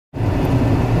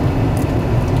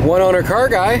One owner car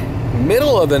guy,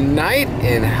 middle of the night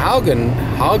in Hagen,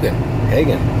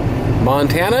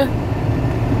 Montana.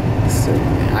 So,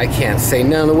 I can't say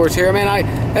none of the words here, man.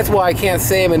 That's why I can't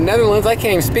say them in Netherlands. I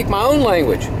can't even speak my own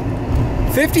language.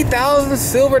 50,000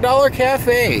 silver dollar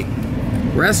cafe,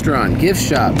 restaurant, gift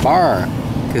shop, bar,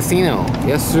 casino.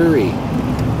 Yes, sirree.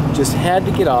 Just had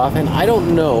to get off, and I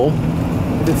don't know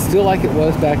if it's still like it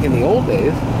was back in the old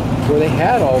days, where they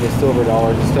had all the silver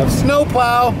dollars and stuff.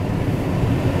 Snowplow.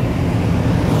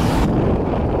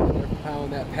 They're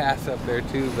plowing that pass up there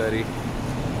too, buddy.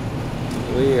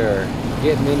 We are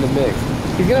getting in the mix.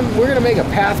 We're gonna make a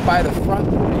pass by the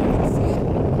front. You can see it.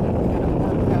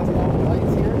 Kind of past all the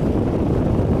lights here.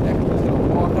 Next, we're just gonna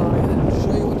walk on in and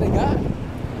show you what they got.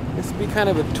 This will be kind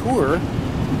of a tour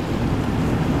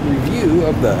review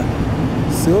of the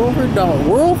silver dollar,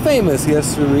 world famous, yes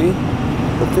sirree,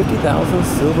 the 50,000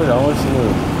 silver dollar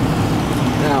saloon.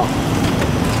 Now,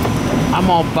 I'm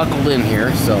all buckled in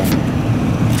here, so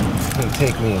it's gonna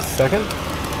take me a second.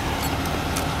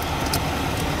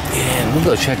 And we'll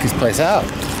go check this place out.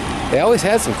 They always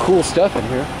had some cool stuff in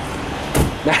here.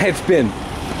 Now, it's been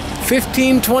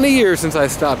 15, 20 years since I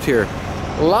stopped here.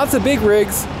 Lots of big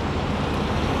rigs.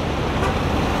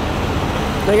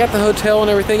 They got the hotel and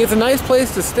everything. It's a nice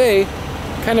place to stay.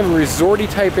 Kind of a resorty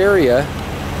type area.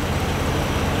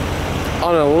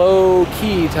 On a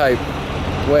low-key type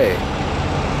way.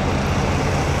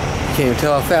 Can't even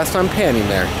tell how fast I'm panning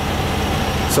there.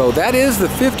 So that is the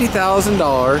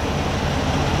 $50,000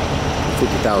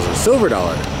 silver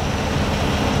dollar.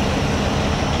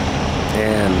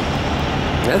 And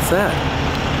that's that.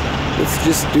 Let's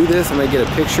just do this. I'm gonna get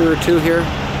a picture or two here,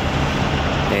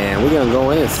 and we're gonna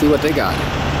go in and see what they got.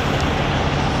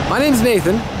 My name's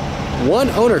Nathan,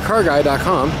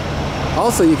 oneownercarguy.com.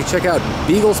 Also, you can check out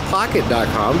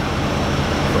beaglespocket.com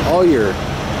for all your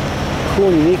cool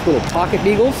and unique little pocket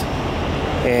beagles,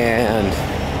 and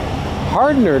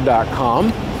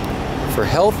hardener.com for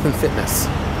health and fitness.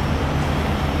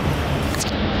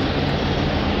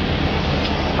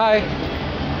 Hi.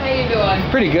 How you doing?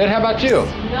 Pretty good. How about you?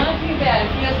 Not too bad.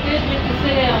 It feels good just to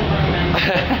sit down for a minute.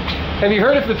 Have you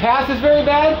heard if the pass is very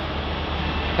bad?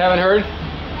 Haven't heard?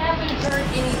 Haven't heard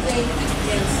anything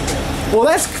against it. Well,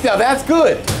 that's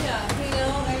good. Yeah, you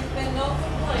know, there's been no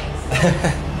complaints.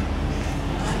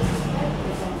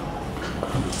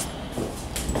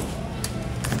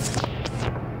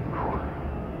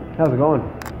 How's it going?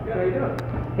 Good, how you doing?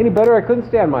 Any better? I couldn't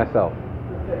stand myself.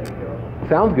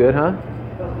 Sounds good, huh?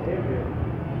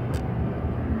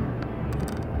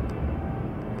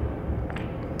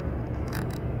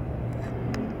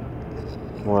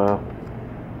 Wow.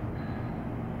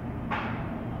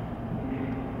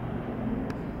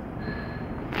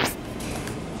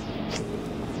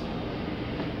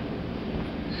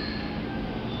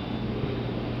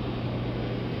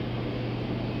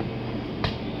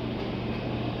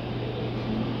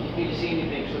 Need to see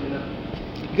anything, so enough.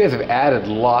 You guys have added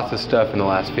lots of stuff in the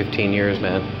last 15 years,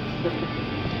 man.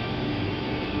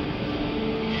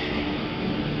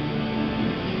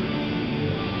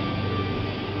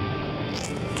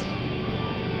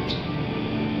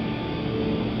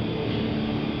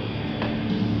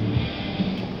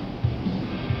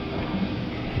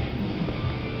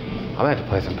 I'm gonna have to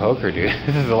play some poker, dude.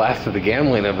 This is the last of the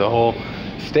gambling of the whole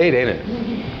state, ain't it?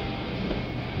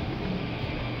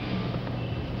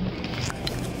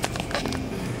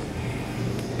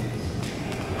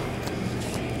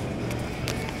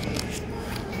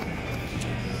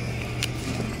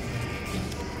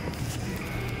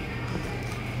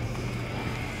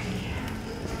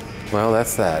 Well,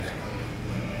 that's that.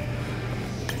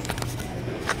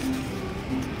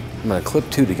 I'm gonna clip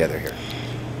two together here.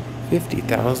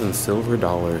 50,000 silver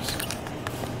dollars.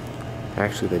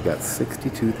 Actually, they've got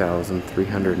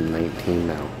 62,319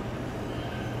 now.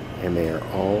 And they are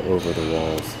all over the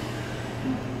walls.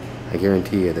 I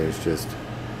guarantee you there's just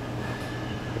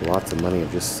lots of money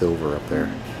of just silver up there.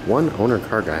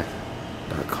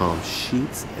 Oneownercarguy.com.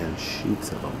 Sheets and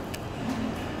sheets of them.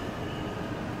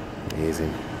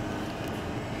 Amazing.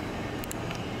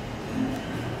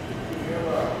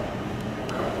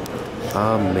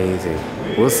 Amazing.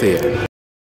 We'll see you.